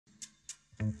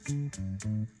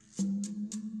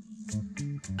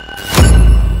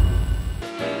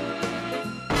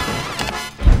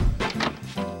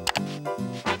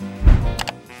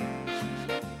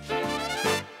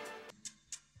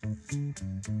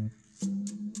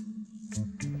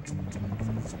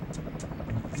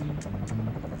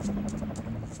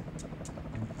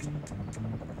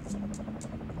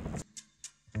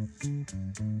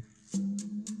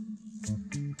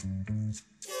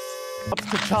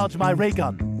To charge my ray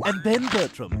gun. And then,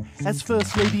 Bertram, as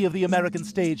First Lady of the American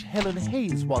stage Helen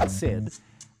Hayes once said,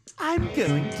 I'm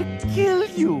going to kill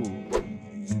you.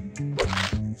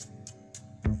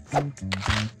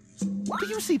 Do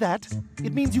you see that?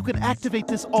 It means you can activate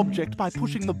this object by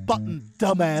pushing the button,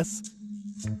 dumbass.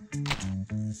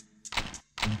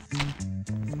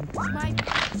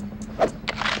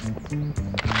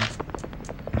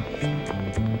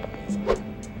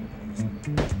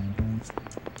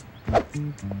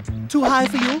 Too high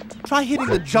for you? Try hitting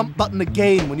the jump button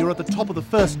again when you're at the top of the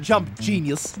first jump,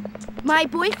 genius. My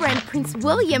boyfriend, Prince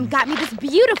William, got me this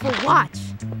beautiful watch.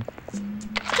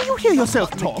 Do you hear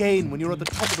yourself talk? Again when you're at the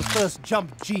top of the first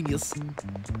jump, genius.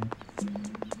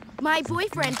 My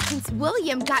boyfriend, Prince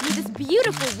William, got me this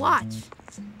beautiful watch.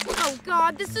 Oh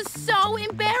God, this is so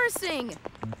embarrassing.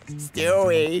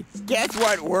 Stewie, guess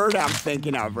what word I'm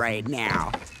thinking of right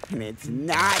now? And it's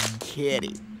not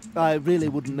kitty. I really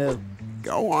wouldn't know.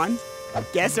 Go on.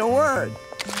 Guess a word.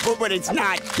 But it's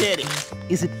not kitty.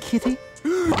 Is it kitty?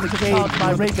 Charge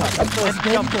my ray gun. First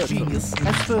jump, genius.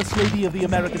 As First Lady of the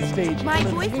American stage. My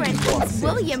boyfriend, Prince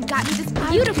William, got me this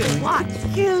beautiful watch.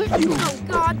 Kill you. Oh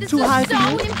God, this Too is high so for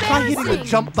you? embarrassing. Try hitting the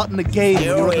jump button again when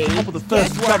you're at the top of the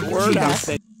first jump,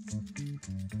 genius.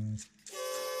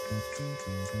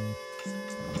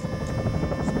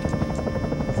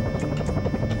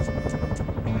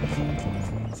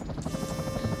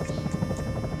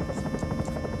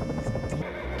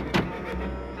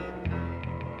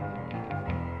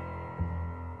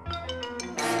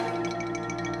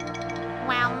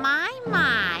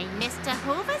 My, Mr.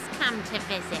 Hoover's come to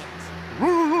visit.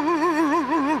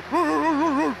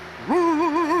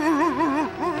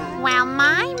 Well,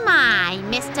 my,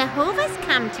 Mr. Hoover's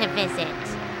come to visit.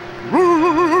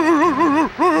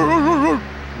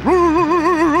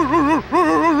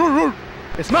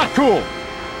 It's not cool.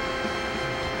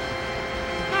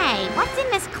 Hey, what's in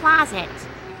this closet?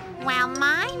 Well,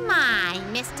 my,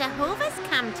 Mr. Hoover's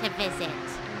come to visit.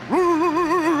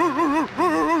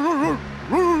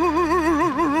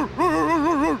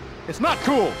 It's not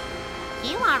cool.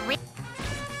 You are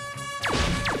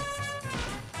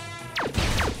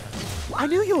I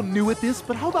know you're new at this,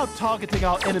 but how about targeting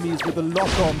our enemies with the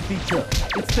lock-on feature?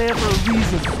 It's there for a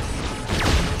reason.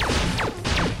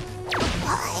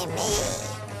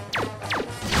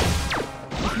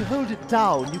 If you hold it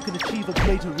down, you can achieve a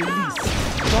greater release.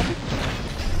 Got it?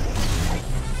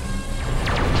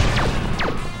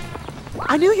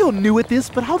 I know you're new at this,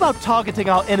 but how about targeting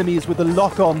our enemies with the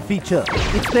lock-on feature?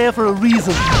 It's there for a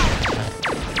reason.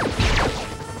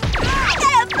 I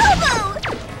got a boo-boo!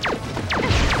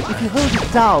 If you hold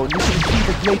it down, you can achieve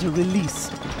a greater release.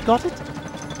 Got it?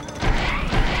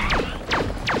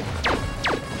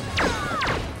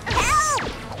 Help!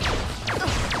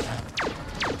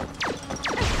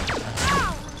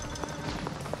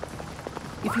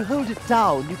 If you hold it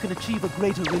down, you can achieve a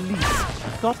greater release.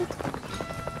 Got it?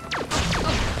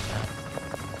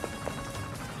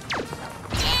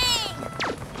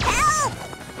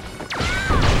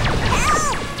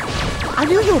 I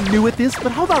know you're new at this,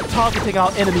 but how about targeting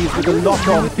our enemies with the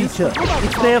lock-on feature?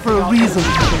 It's there for a reason.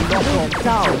 Lock-on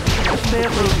down. It's there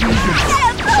for a reason.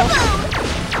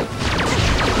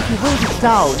 If you hold it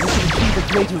down, you can achieve a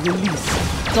greater release.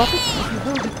 Got it? If you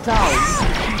hold it down, you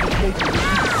can achieve a greater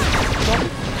release. Got it?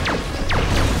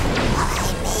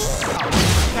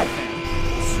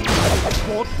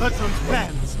 Support Bertram's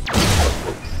plans.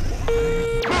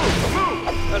 Move!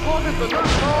 As long as the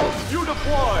nurse calls, you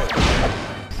deploy!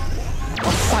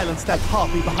 I'll silence that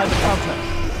harpy behind the counter.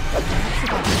 Perhaps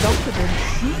if I dump and then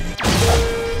shoot?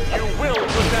 You will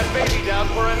put that baby down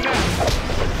for a nap.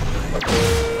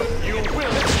 You will.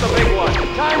 It's the big one.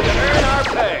 Time to earn our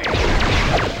pay.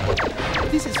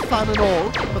 This is fun and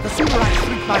all, but the sooner I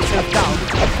shrink myself down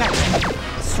into a fact,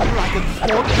 the sooner I can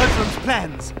thwart Bertram's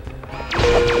plans.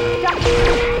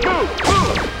 Move!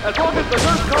 As long as the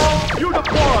nurse calls, you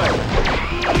deploy!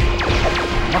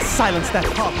 Must silence that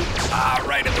harpy.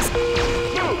 Right at this.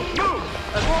 Move!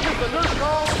 As long as the nurse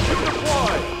calls, you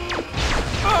deploy!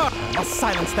 Must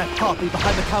silence that harpy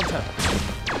behind the counter.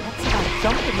 Perhaps if I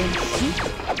jump and then shoot?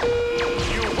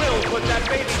 You will put that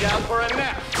baby down for a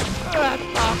nap.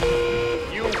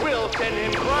 You will send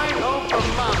him crying home from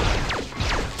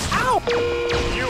Bye.